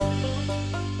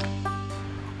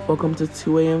Welcome to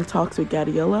 2 a.m. Talks with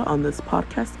Gaddiella. On this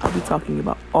podcast, I'll be talking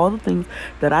about all the things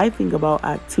that I think about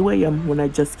at 2 a.m. when I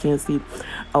just can't sleep.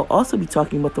 I'll also be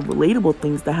talking about the relatable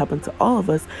things that happen to all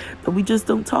of us that we just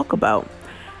don't talk about.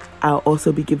 I'll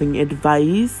also be giving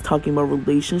advice, talking about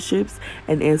relationships,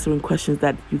 and answering questions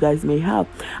that you guys may have.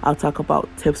 I'll talk about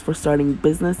tips for starting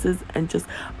businesses and just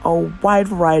a wide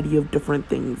variety of different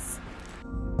things.